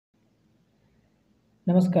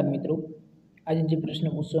નમસ્કાર મિત્રો, આજે જે પ્રશ્ન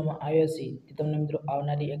પૂછવામાં આવ્યા છે તે તમને મિત્રો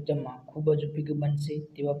આવનારી એક્ઝામમાં ખૂબ જ ઉપયોગી બનશે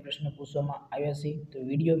તેવા પ્રશ્ન પૂછવામાં આવ્યા છે. તો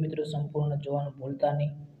વિડીયો મિત્રો સંપૂર્ણ જોવાનું ભૂલતા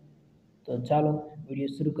નહીં. તો ચાલો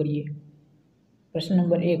વિડીયો શરૂ કરીએ. પ્રશ્ન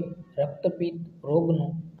નંબર 1, રક્તપિત્ત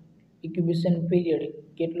રોગનું ઇન્ક્યુબેશન પીરિયડ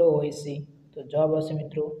કેટલો હોય છે? તો જવાબ હશે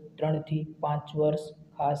મિત્રો 3 થી 5 વર્ષ.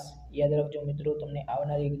 ખાસ યાદ રાખજો મિત્રો, તમને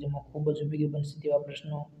આવનારી એક્ઝામમાં ખૂબ જ ઉપયોગી બનશે તેવા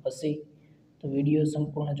પ્રશ્નો હશે. તો વિડીયો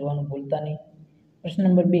સંપૂર્ણ જોવાનું ભૂલતા નહીં. પ્રશ્ન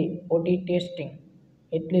નંબર 2, ઓટી ટેસ્ટિંગ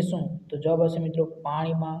એટલે શું? તો જવાબ હશે મિત્રો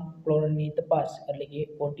પાણીમાં ક્લોરીનની તપાસ એટલે કે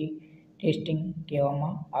ઓટી ટેસ્ટિંગ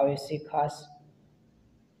કહેવામાં આવે છે ખાસ.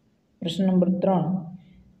 પ્રશ્ન નંબર 3,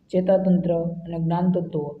 ચેતાતંત્ર અને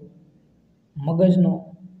જ્ઞાનતત્વો મગજનો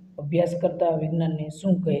અભ્યાસ કરતા વિજ્ઞાનને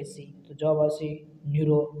શું કહે છે? તો જવાબ હશે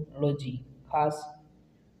ન્યુરોલોજી ખાસ.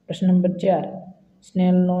 પ્રશ્ન નંબર 4,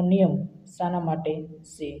 સ્નેલનો નિયમ શાના માટે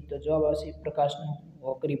છે? તો જવાબ હશે પ્રકાશનું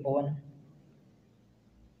વક્રીભવન.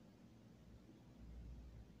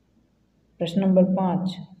 પ્રશ્ન નંબર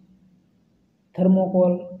 5,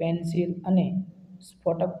 થર્મોકોલ, પેન્સિલ અને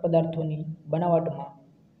સ્ફોટક પદાર્થોની બનાવટમાં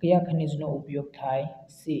કયા ખનિજનો ઉપયોગ થાય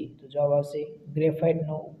છે? તો જવાબ આવશે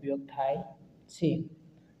ગ્રેફાઇટનો ઉપયોગ થાય છે.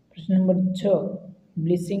 પ્રશ્ન નંબર 6,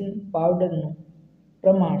 બ્લીચિંગ પાવડરનું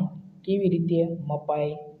પ્રમાણ કેવી રીતે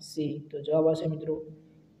મપાય છે? તો જવાબ આવશે મિત્રો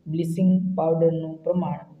બ્લીચિંગ પાવડરનું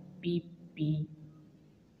પ્રમાણ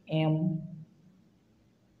ppm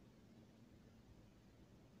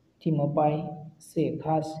થી મપાય છે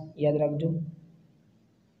ખાસ યાદ રાખજો.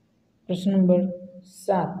 પ્રશ્ન નંબર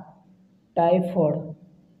 7, ટાઇફોઇડ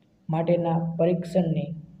માટેના પરીક્ષણને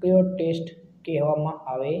કયો ટેસ્ટ કહેવામાં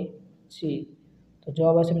આવે છે? તો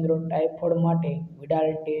જવાબ આવશે મિત્રો ટાઇફોઇડ માટે વિડાલ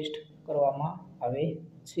ટેસ્ટ કરવામાં આવે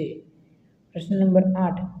છે. પ્રશ્ન નંબર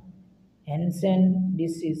 8, હેન્સેન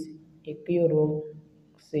ડિસીઝ એ કયો રોગ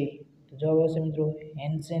છે? તો જવાબ આવશે મિત્રો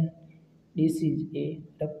હેન્સેન ડિસીઝ એ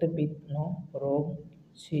રક્તપિત્તનો રોગ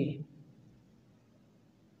છે.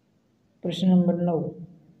 પ્રશ્ન નંબર 9,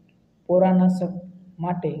 પોરાનાશક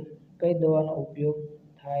માટે કઈ દવાનો ઉપયોગ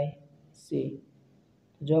થાય છે?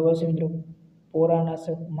 તો જવાબ આવશે મિત્રો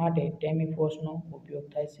પોરાનાશક માટે ટેમીફોસનો ઉપયોગ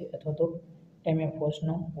થાય છે અથવા તો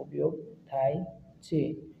ટેમેફોસનો ઉપયોગ થાય છે.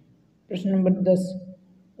 પ્રશ્ન નંબર 10,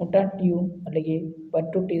 ઉટાટિયું એટલે કે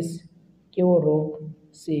પર્ટુટીસ કેવો રોગ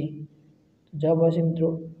છે? તો જવાબ આવશે મિત્રો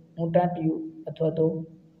ઉટાટિયું અથવા તો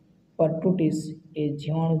પર્ટુટીસ એ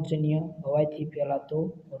જીવાણુજન્ય હવાથી ફેલાતો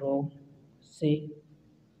રોગ છે.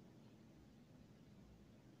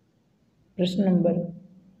 પ્રશ્ન નંબર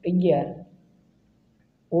 11,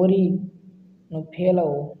 ઓરીનો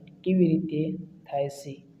ફેલાવો કેવી રીતે થાય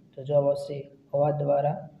છે? તો જવાબ આવશે હવા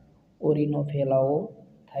દ્વારા ઓરીનો ફેલાવો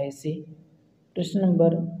થાય છે. પ્રશ્ન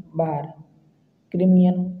નંબર 12,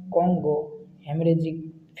 ક્રિમિયન કોંગો હેમરેજિક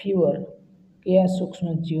ફીવર કયા સૂક્ષ્મ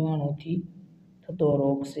જીવાણુથી થતો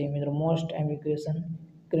રોગ છે? મિત્રો most એમ્બી question,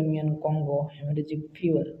 ક્રિમિયન Congo haemorrhagic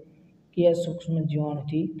fever કયા સૂક્ષ્મ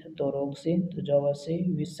જીવાણુથી થતો રોગ છે? તો જવાબ આવશે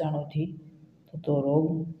વિષાણુથી થતો રોગ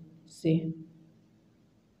છે.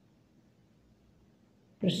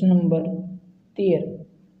 પ્રશ્ન નંબર 13,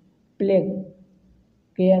 પ્લેગ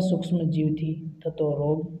કયા સૂક્ષ્મ જીવથી થતો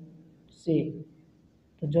રોગ છે?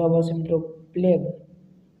 તો જવાબ આવશે મિત્રો પ્લેગ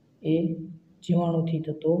એ જીવાણુથી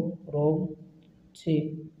થતો રોગ છે.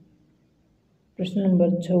 પ્રશ્ન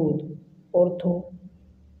નંબર 14,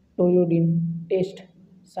 ઓર્થોટોયોડિન ટેસ્ટ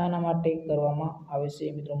શાના માટે કરવામાં આવે છે?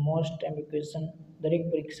 મિત્રો મોસ્ટ એમ્બી ક્વેશ્ચન, દરેક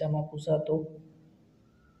પરીક્ષામાં પૂછાતો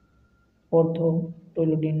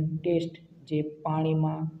ઓર્થોટોયોડિન ટેસ્ટ જે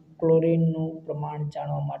પાણીમાં ક્લોરીનનું પ્રમાણ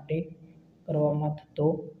જાણવા માટે કરવામાં થતો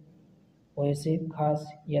હોય છે ખાસ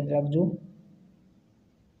યાદ રાખજો.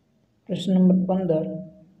 પ્રશ્ન નંબર 15,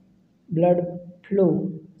 બ્લડ ફ્લૂ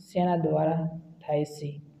શેના દ્વારા થાય છે?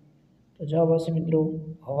 તો જવાબ આવશે મિત્રો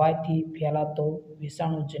હવાથી ફેલાતો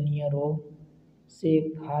વિષાણુજન્ય રોગ છે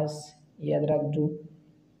ખાસ યાદ રાખજો.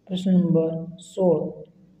 પ્રશ્ન નંબર 16,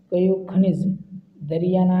 કયું ખનિજ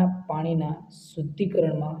દરિયાના પાણીના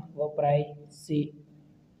શુદ્ધિકરણમાં વપરાય છે?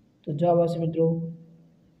 તો જવાબ આવશે મિત્રો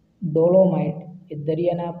ડોલોમાઇટ એ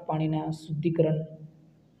દરિયાના પાણીના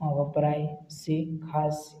શુદ્ધિકરણમાં વપરાય છે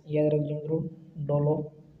ખાસ યાદ રાખજો મિત્રો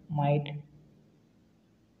ડોલોમાઇટ.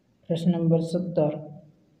 પ્રશ્ન નંબર 17,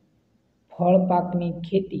 ફળ પાકની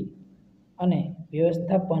ખેતી અને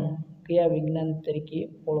વ્યવસ્થાપન કયા વિજ્ઞાન તરીકે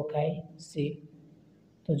ઓળખાય છે?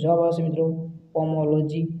 તો જવાબ આવશે મિત્રો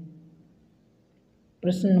પોમોલોજી.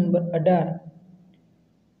 પ્રશ્ન નંબર 18,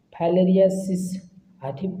 ફાઇલેરિયાસિસ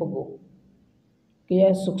હાથીપગો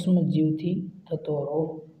કયા સૂક્ષ્મ જીવથી થતો રોગ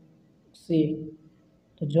છે?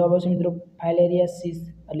 તો જવાબ આવશે મિત્રો ફાઇલેરિયાસિસ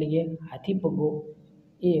એટલે કે હાથીપગો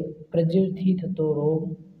એ પ્રજીવથી થતો રોગ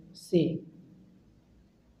છે.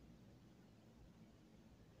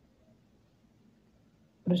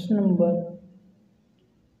 પ્રશ્ન નંબર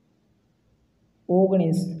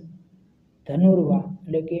 19 ધનુર્વા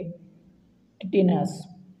એટલે કે ટીટેનસ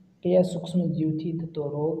કયા સૂક્ષ્મજીવથી થતો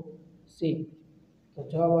રોગ છે? તો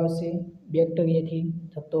જવાબ આવશે બેક્ટેરિયાથી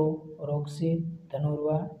થતો રોગ છે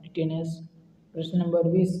ધનુર્વા ટીટેનસ. પ્રશ્ન નંબર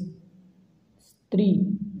 20 સ્ત્રી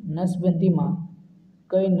નસબંધીમાં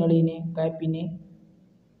કઈ નળીને કાપીને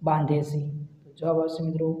બાંધે છે? તો જવાબ આવશે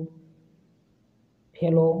મિત્રો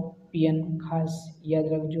ફેલોપિયન. ખાસ યાદ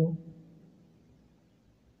રાખજો.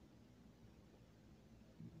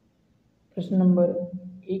 પ્રશ્ન નંબર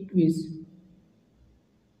 21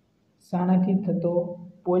 શાનાથી થતો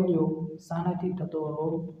પોલિયો શાનાથી થતો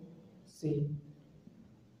રોગ છે?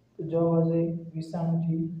 તો જવાબ આવશે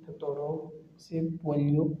વિષાણુથી થતો રોગ છે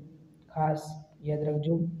પોલિયો. ખાસ યાદ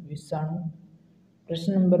રાખજો વિષાણુ.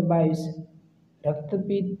 પ્રશ્ન નંબર 22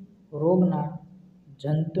 રક્તપિત્ત રોગના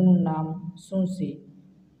જંતુનું નામ શું છે?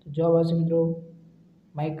 તો જવાબ આવશે મિત્રો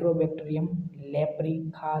માઇક્રોબેક્ટેરિયમ લેપ્રી.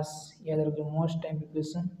 ખાસ યાદ રાખજો મોસ્ટ ટાઈમ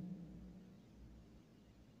ક્વેશ્ચન.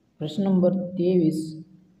 પ્રશ્ન નંબર 23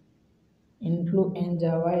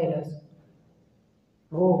 ઇન્ફ્લુએન્ઝા વાયરસ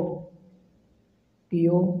રોગ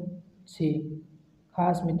કયો છે?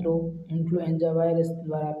 ખાસ મિત્રો ઇન્ફ્લુએન્ઝા વાયરસ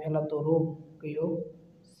દ્વારા ફેલાતો રોગ કયો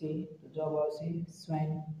છે? તો જવાબ આવશે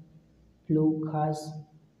સ્વાઇન ફ્લૂ. ખાસ.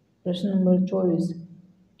 પ્રશ્ન નંબર 24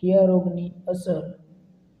 કયા રોગની અસર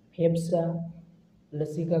ફેફસા,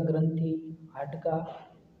 લસિકા ગ્રંથિ, હાડકાં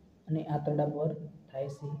અને આંતરડા પર થાય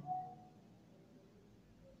છે?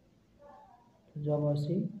 જવાબ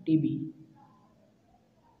આવશે ટીબી.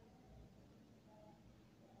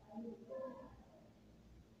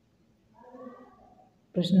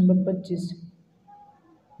 પ્રશ્ન નંબર 25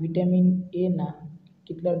 વિટામિન એ ના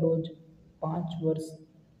કેટલા ડોઝ 5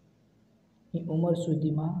 વર્ષની ઉંમર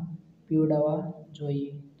સુધીમાં પીવડાવવા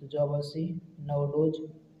જોઈએ? તો જવાબ આવશે 9 ડોઝ.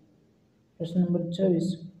 પ્રશ્ન નંબર 26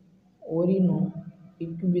 ઓરીનો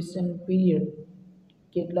ઇન્ક્યુબેશન પીરિયડ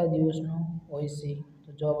કેટલા દિવસનો હોય છે? તો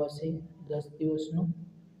જવાબ આવશે 10 દિવસનો.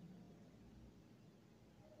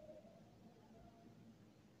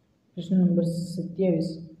 પ્રશ્ન નંબર 27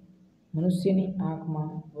 મનુષ્યની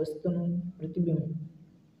આંખમાં વસ્તુનું પ્રતિબિંબ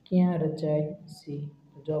ક્યાં રચાય છે?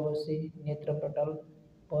 તો જવાબ આવશે નેત્રપટલ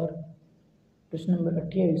પર. પ્રશ્ન નંબર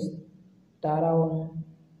 28 તારાઓનું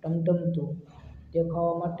ટમટમતું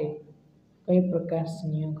દેખાવા માટે કઈ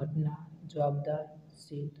પ્રકાશનીય ઘટના જવાબદાર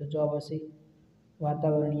છે? તો જવાબ આવશે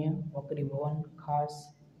વાતાવરણીય વક્રીભવન. ખાસ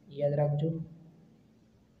યાદ રાખજો.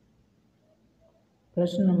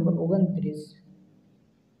 પ્રશ્ન નંબર 29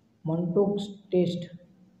 મોન્ટોક્સ ટેસ્ટ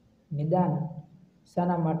નિદાન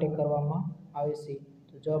શાના માટે કરવામાં આવે છે?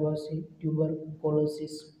 તો જવાબ આવશે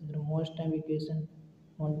ટ્યુબરકોલોસિસ. Most time question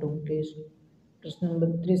મોન્ટોક test. પ્રશ્ન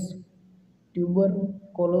નંબર 30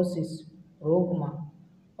 ટ્યુબરકોલોસિસ રોગમાં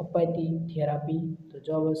અપાતી થેરાપી? તો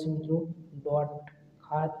જવાબ આવશે મિત્રો ડોટ.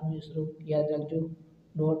 ખાસ મિત્રો યાદ રાખજો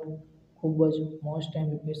ડોટ ખૂબ જ મોસ્ટ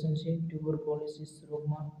ટાઈમ ક્વેશ્ચન છે. ટ્યુબરકોલોસિસ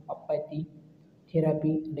રોગમાં અપાતી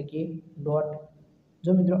થેરાપી એટલે કે ડોટ.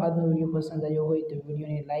 જો મિત્રો આજનો વિડીયો પસંદ આવ્યો હોય તો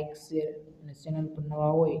વિડીયોને લાઇક, શેર અને ચેનલ પર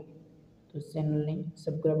નવા હોય તો ચેનલને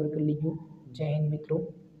સબસ્ક્રાઈબ કરી લેજો. જય હિન્દ મિત્રો.